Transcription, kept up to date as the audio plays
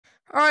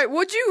Alright,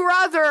 would you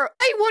rather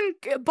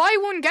buy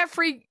one get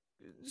free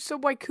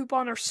Subway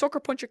coupon or sucker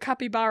punch a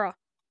capybara?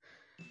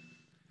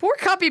 Poor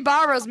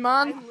capybaras,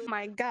 man.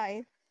 My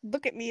guy,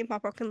 look at me and my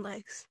broken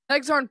legs.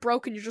 Legs aren't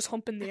broken, you're just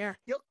humping the air.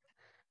 Yup.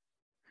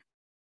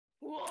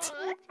 What?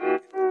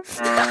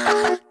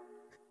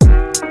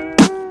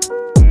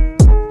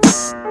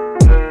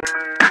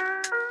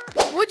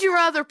 Would you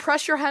rather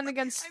press your hand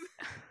against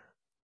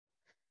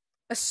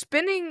a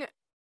spinning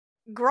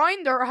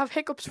grinder or have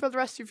hiccups for the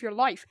rest of your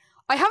life?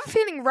 I have a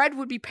feeling red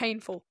would be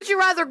painful. Would you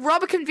rather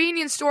rob a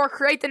convenience store or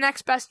create the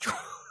next best drug?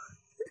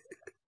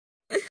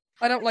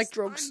 I don't like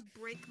drugs.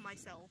 Break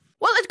myself.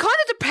 Well, it kind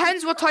of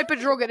depends what type of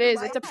drug it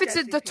is. If it's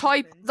the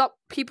type that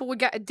people would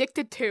get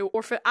addicted to,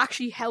 or if it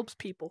actually helps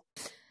people.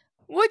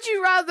 Would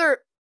you rather...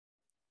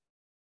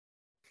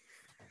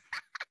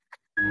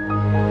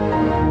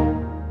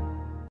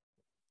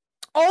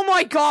 Oh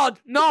my god,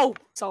 no!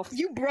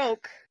 You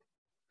broke.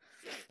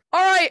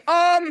 Alright,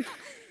 I'm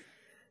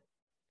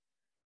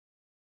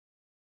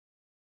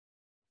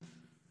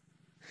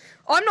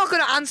not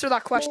gonna answer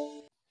that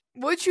question.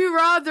 Would you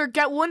rather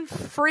get one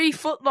free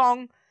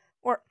footlong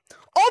or...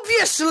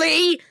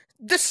 Obviously,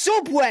 the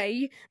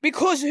Subway,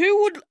 because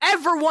who would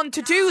ever want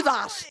to do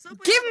that?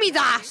 Give me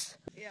that!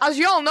 As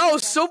y'all know,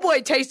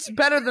 Subway tastes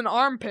better than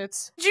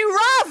armpits. Would you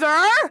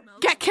rather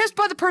get kissed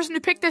by the person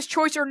who picked this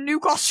choice or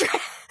nuke Australia?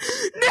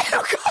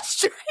 Nuke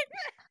Australia!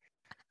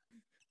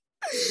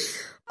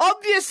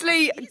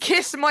 Obviously,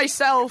 kiss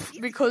myself,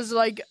 because,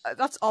 like,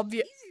 that's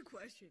obvious. Easy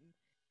question.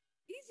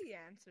 Easy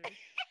answer.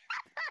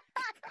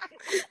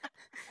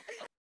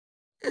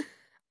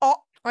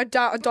 Oh, I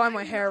dye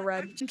my hair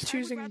red. I'm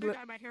choosing blue.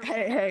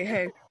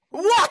 Hey.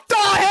 What the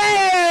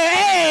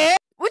hey?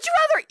 Would you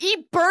rather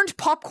eat burnt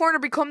popcorn or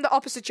become the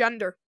opposite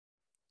gender?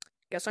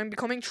 Guess I'm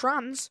becoming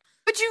trans.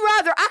 Would you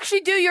rather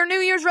actually do your New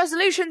Year's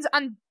resolutions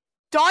and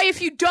die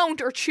if you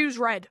don't, or choose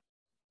red?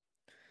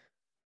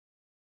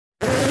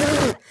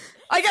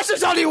 I guess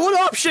there's only one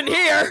option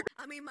here.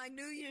 I mean, my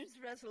New Year's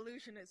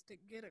resolution is to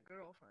get a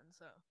girlfriend,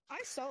 so.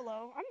 I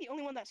solo. I'm the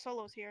only one that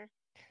solos here.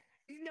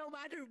 No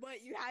matter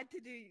what, you had to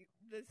do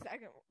the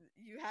second one.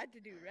 You had to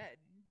do red.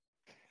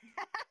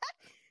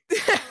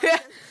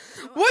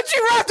 Would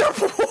you rather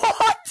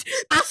what?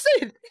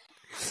 Acid.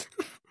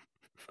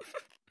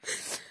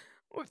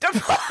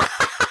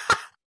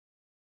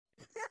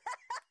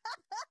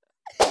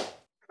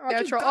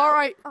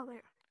 Alright. Oh,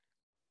 there.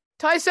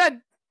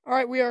 Tyson.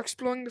 Alright, we are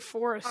exploring the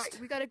forest. Alright,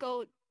 we gotta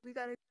go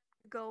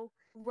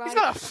right. He's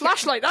got a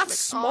flashlight, that's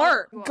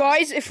smart.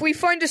 Guys, if we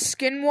find a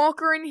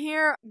skinwalker in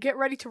here, get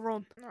ready to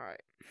run.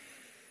 Alright.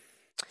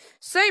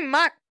 Say,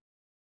 Mac.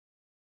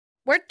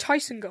 Where'd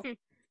Tyson go?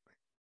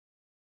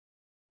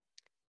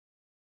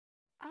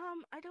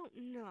 I don't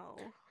know.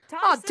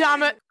 Oh,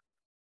 damn it.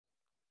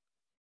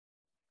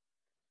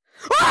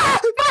 Ah!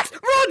 Max,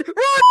 run!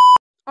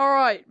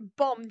 Alright,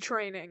 bomb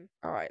training.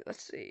 Alright,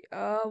 let's see.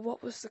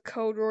 What was the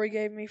code Rory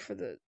gave me for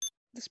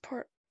this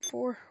part?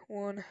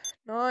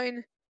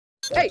 419.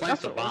 Hey,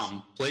 plant the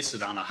bomb, place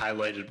it on a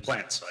highlighted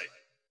plant site.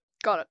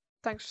 Got it.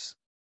 Thanks.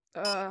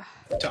 To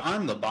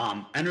arm the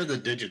bomb, enter the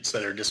digits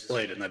that are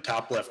displayed in the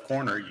top left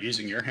corner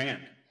using your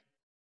hand.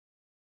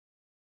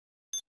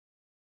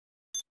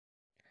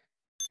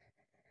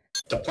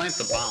 To plant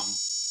the bomb.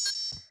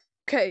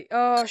 Okay,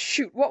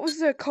 shoot. What was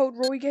the code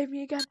Roy gave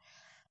me again?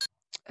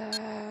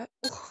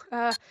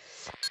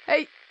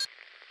 Hey,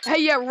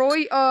 yeah,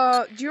 Roy,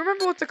 do you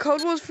remember what the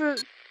code was for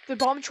the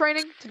bomb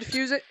training to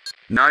defuse it?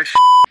 No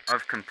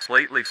I've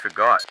completely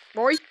forgot.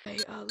 Roy? Okay,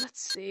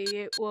 let's see.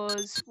 It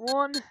was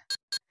 06.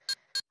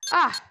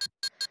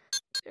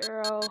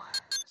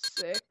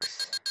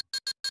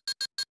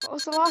 What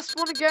was the last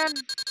one again?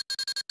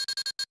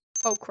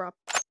 Oh, crap.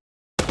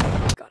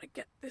 Gotta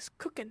get this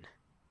cooking.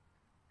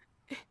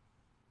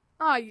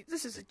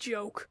 This is a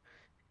joke.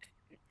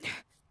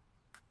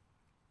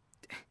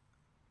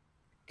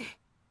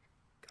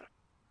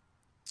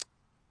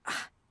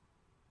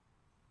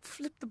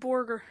 Flip the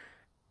burger.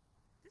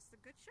 This is a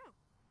good show.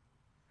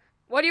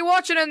 What are you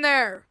watching in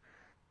there?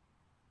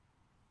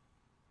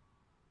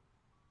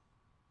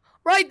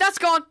 Right, that's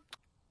gone.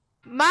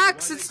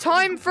 Max, it's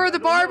time for the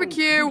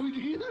barbecue.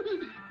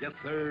 Yes,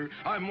 sir.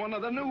 I'm one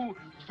of the new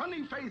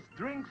funny-faced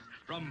drinks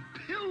from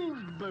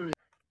Pillsbury.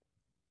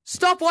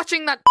 Stop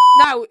watching that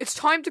now. It's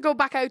time to go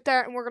back out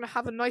there and we're going to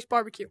have a nice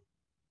barbecue.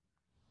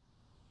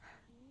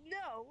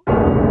 No.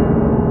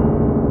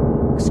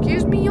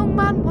 Excuse me, young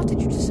man. What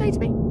did you just say to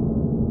me?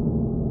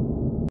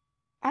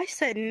 I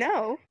said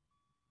no.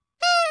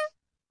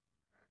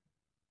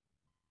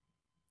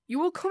 You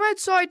will come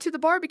outside to the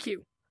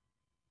barbecue.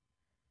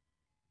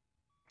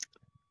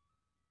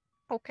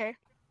 Okay.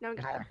 No.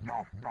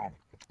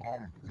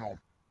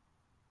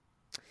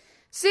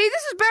 See,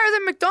 this is better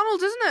than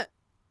McDonald's, isn't it?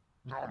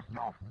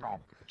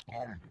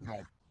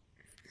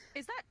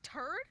 Is that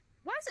turd?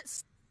 Why is it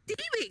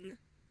steaming?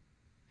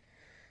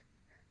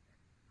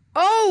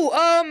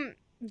 Oh,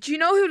 do you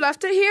know who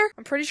left it here?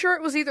 I'm pretty sure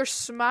it was either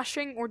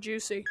Smashing or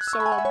Juicy. So,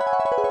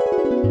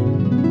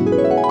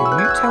 Can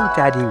you tell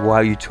Daddy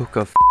why you took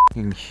a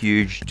fucking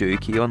huge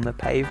dookie on the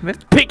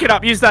pavement. Pick it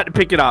up. Use that to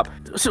pick it up.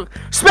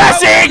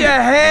 Smashing! Your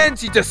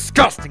hands, you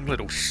disgusting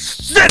little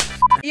shit!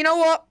 You know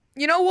what?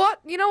 You know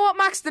what? You know what,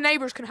 Max? The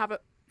neighbors can have it.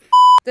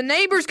 The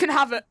neighbors can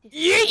have it.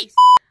 Yeet!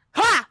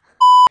 Ha!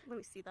 Let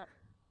me see that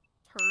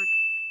turd.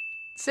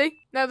 See?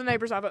 Now the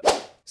neighbors have it.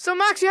 So,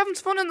 Max, you having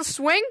fun in the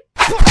swing?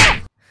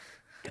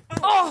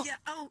 Oh, yeah.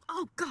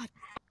 Oh, God.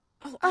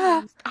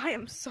 Oh, I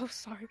am so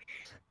sorry.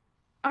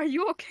 Are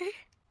you okay?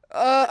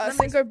 I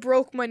think I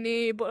broke my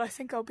knee, but I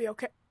think I'll be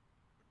okay.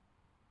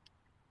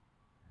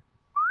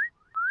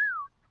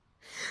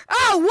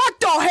 Oh, what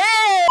the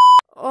hell?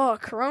 Oh,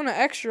 Corona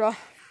Extra.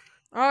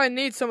 Oh, I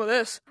need some of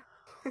this.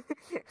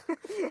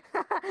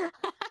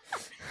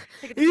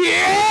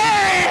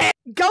 Yeah!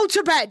 Go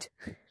to bed.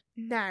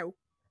 Now.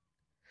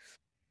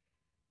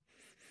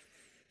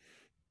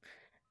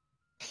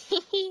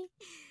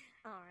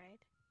 Alright.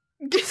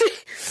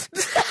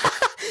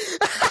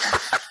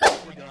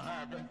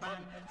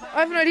 I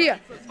have an idea.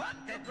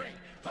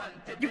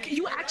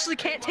 You actually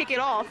can't take it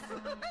off.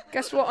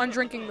 Guess what? I'm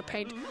drinking the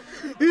paint.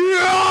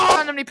 Yeah!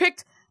 Randomly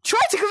picked. Try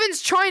to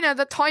convince China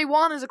that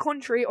Taiwan is a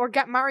country or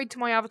get married to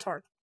my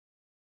avatar.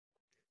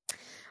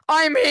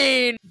 I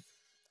mean...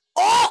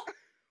 Oh!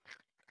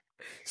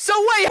 So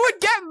wait, who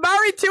would get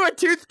married to a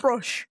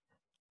toothbrush?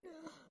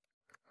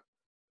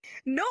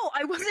 No,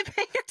 I wasn't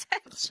paying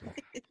attention.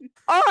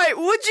 Alright,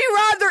 would you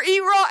rather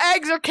eat raw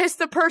eggs or kiss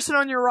the person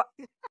on your right?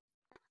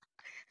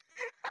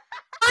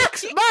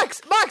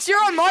 Max,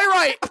 you're on my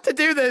right to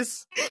do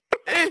this.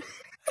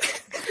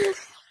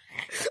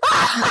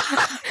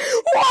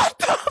 What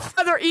the f-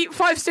 Either eat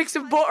 5 sticks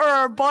of butter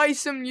or buy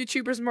some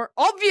YouTubers merch.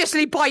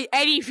 Obviously buy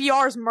Eddie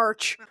VR's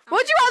merch.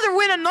 Would you rather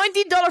win a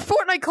 $19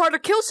 Fortnite card or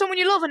kill someone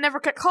you love and never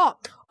get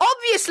caught?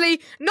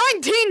 Obviously,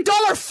 $19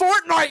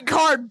 Fortnite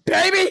card,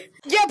 baby!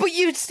 Yeah, but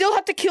you'd still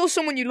have to kill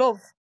someone you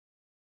love.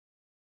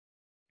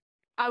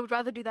 I would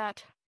rather do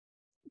that.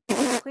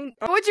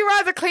 Would you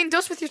rather clean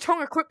dust with your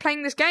tongue or quit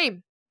playing this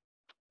game?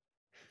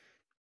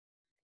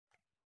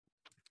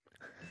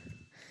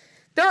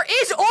 There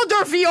is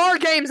other VR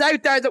games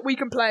out there that we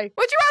can play.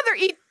 Would you rather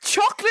eat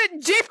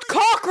chocolate-dipped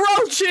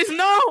cockroaches?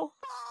 No!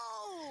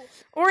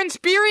 Or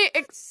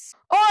experience...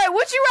 Alright,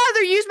 would you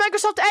rather use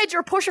Microsoft Edge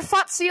or push a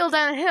fat seal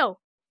down a hill?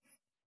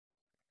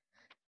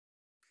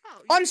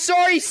 I'm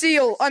sorry,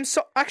 seal.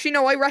 Actually,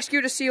 no, I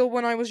rescued a seal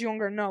when I was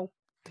younger. No.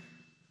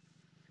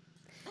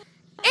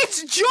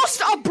 It's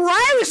just a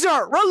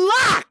browser!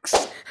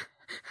 Relax!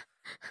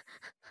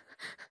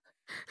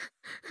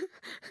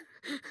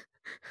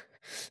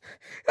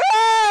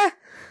 Ah!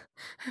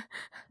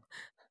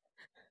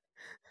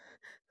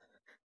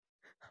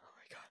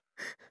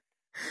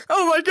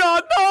 Oh my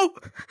god, no!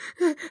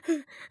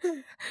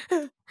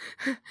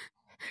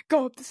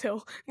 Go up this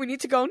hill. We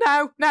need to go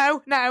now.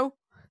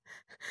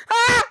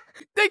 Ah!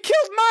 They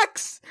killed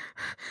Max!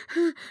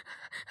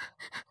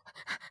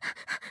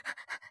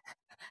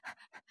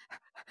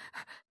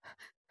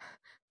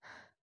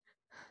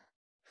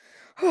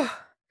 I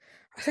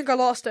think I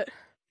lost it.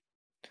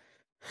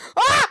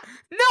 Ah!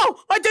 No!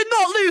 I did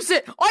not lose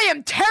it! I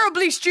am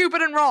terribly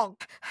stupid and wrong!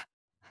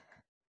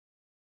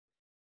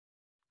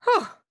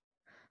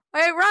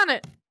 I outran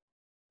it.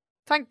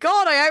 Thank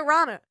God I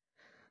outran it.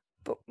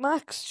 But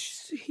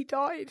Max, he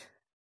died.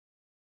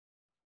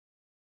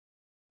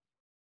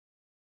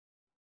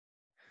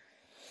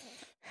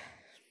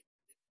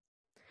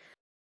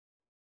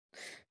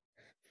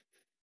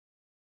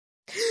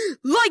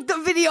 Like the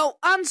video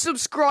and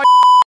subscribe.